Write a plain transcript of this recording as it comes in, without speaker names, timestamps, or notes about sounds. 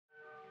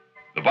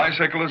The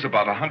bicycle is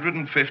about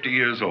 150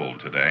 years old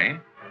today,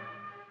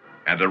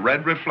 and a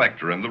red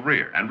reflector in the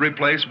rear, and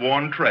replace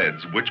worn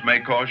treads, which may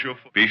cause your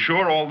foot. Be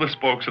sure all the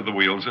spokes of the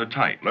wheels are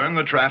tight. Learn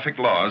the traffic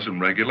laws and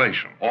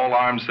regulation. All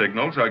arm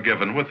signals are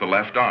given with the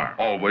left arm,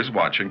 always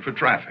watching for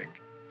traffic.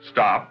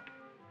 Stop,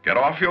 get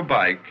off your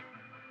bike,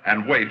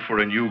 and wait for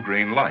a new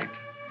green light.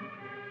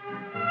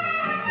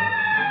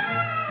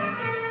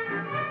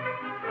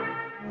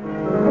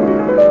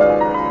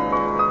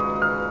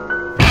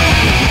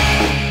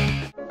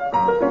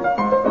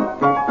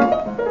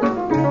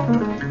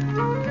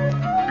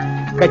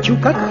 Хочу,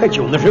 как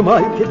хочу,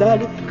 нажимаю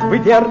педали, вы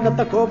верно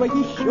такого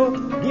еще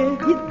не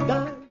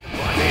видали.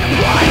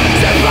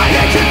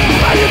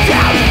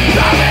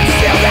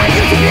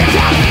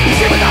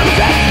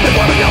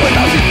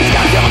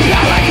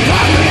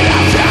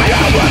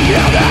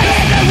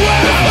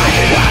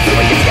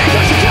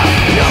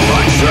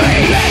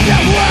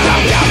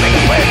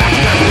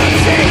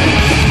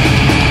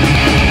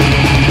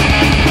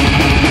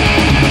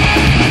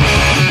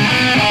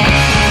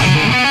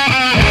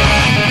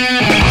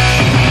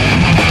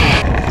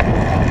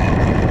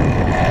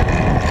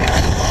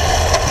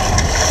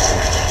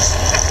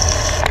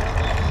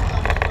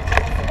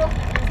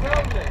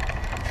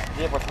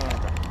 Где пацаны?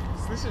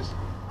 Слышишь?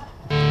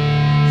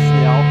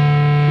 Снял.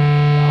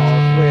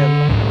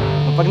 Охуенно.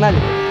 Ну погнали.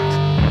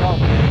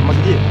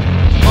 Где?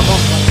 Потом.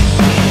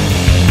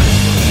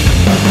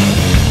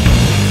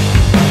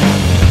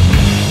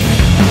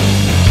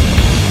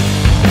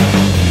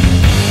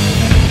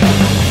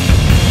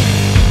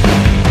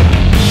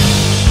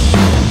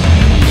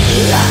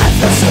 Life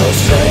is so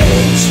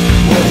strange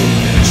when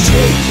it's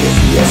changing,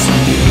 yes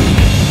indeed.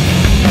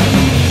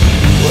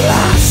 Well,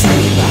 I've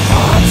seen the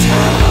hard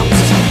times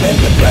and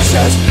the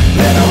pressure's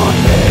been on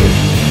me.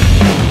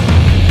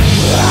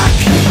 Well, I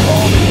keep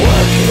on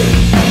working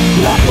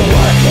like a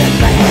working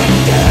man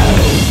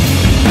does.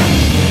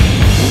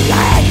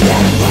 I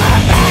get my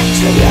back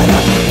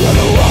together with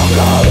a walk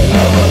all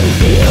over the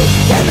field.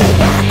 Give me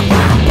back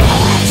my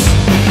bullets.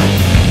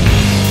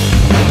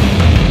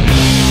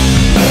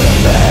 Put 'em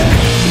back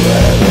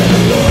where they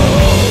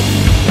belong.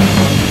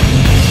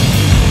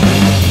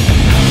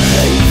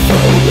 Ain't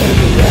fooling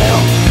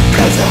around,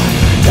 'cause I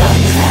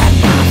done had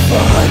my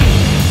fun.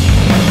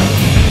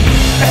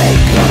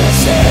 Ain't gonna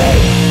say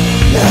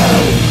no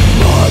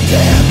more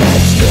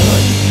damage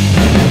done.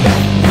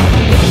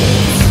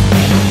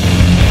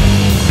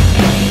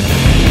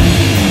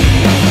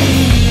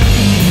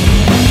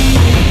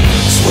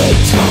 Sweet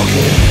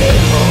talking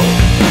people,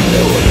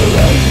 they would've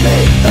loved me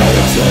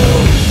better too.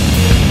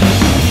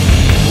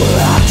 Well,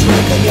 I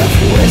drink enough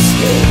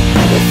whiskey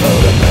before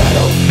the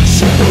metal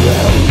shook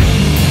around.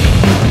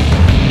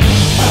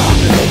 I'm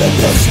living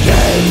this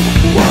game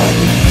one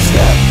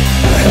step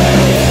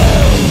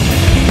ahead,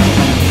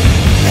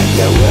 and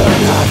you will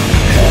not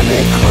hear me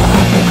cry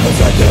because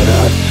I do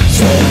not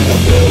sing the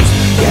blues.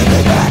 Give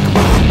me back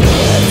my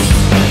bullets.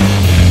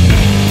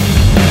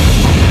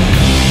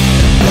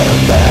 Put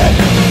 'em back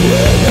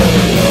where they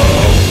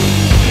belong.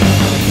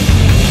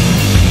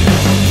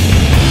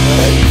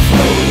 Ain't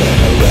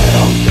fooling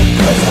around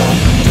 'cause I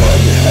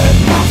done had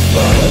my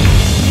fun.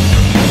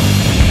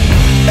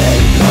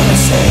 Ain't gonna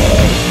say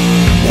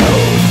no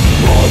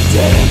more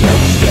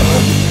damage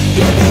done.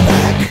 Give me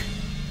back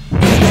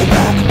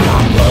my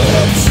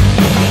bullets.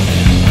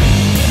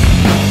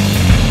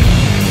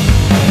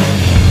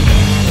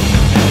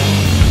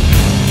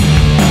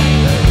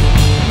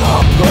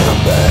 I'll put 'em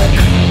back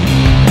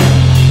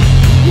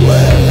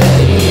where they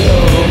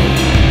belong.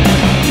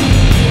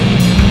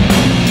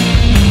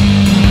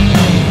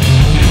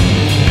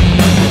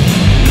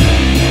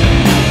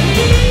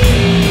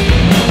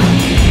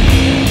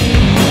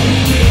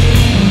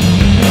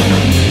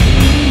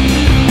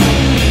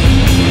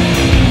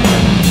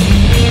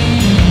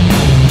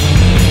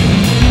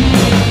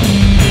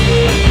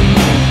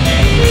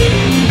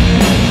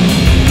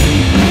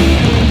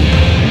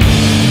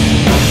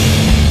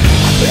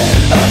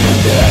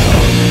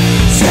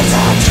 Since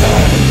I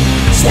turned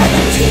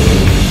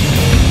 17,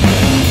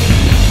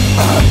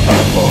 I'm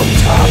up on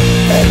top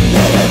and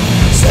then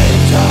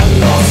same time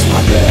lost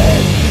my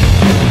dread.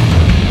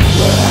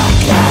 Well, I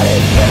got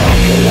it back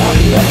and I'm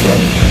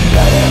looking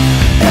better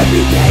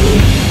every day.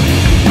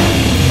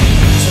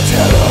 So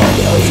tell all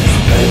those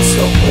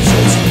pencil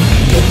pushers,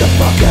 get the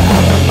fuck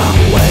out of my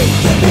way.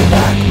 Give me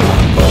back my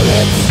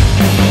bullets.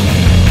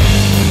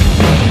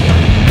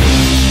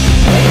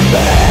 Put 'em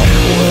back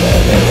where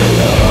they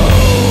belong.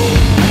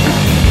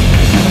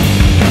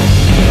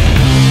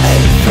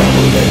 Ain't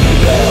fooling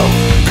around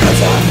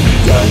 'cause I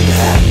done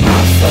had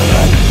my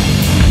fun.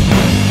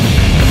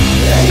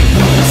 Ain't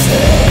gonna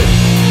say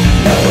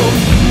no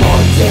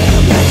more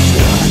damage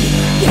done.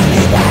 Give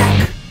me back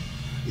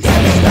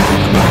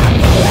my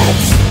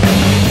bullets.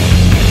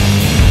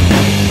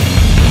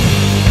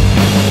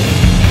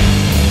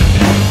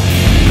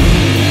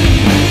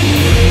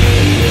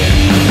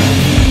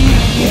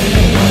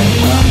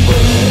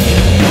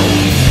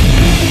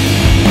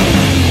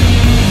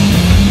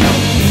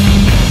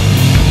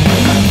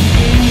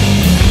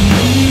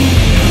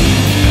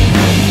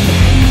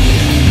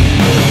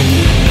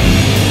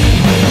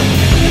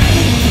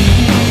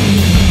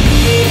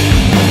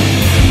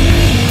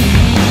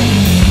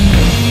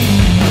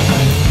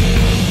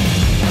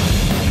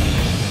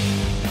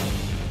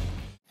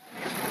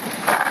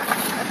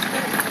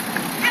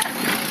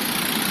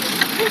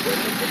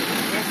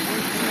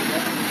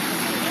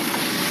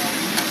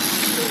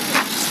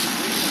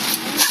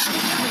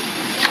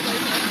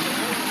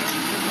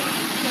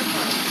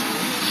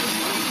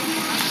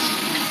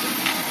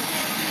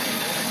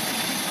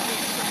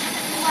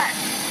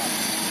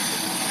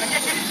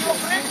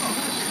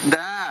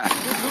 Да.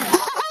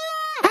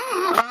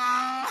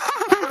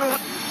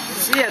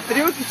 Все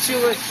трюки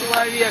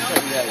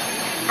человека, блядь.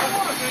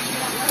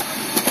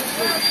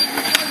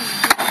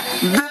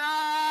 Да!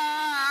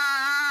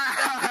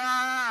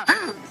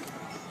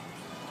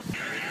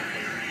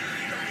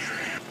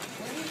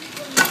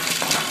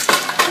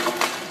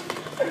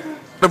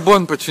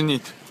 Карбон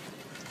починить.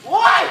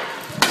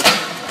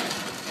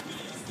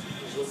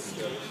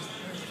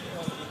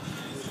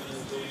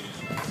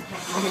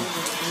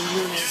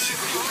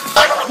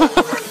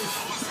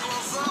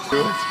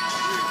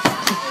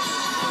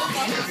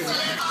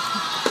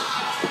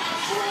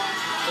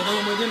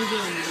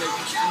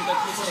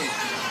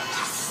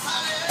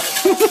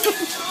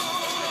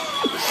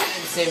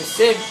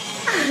 Семь.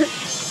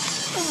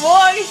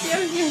 Ой,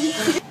 Сергей.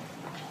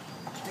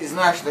 Ты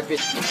знаешь, что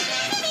петь.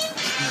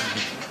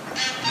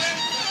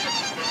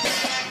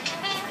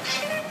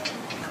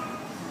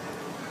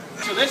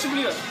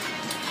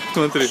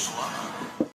 Смотри.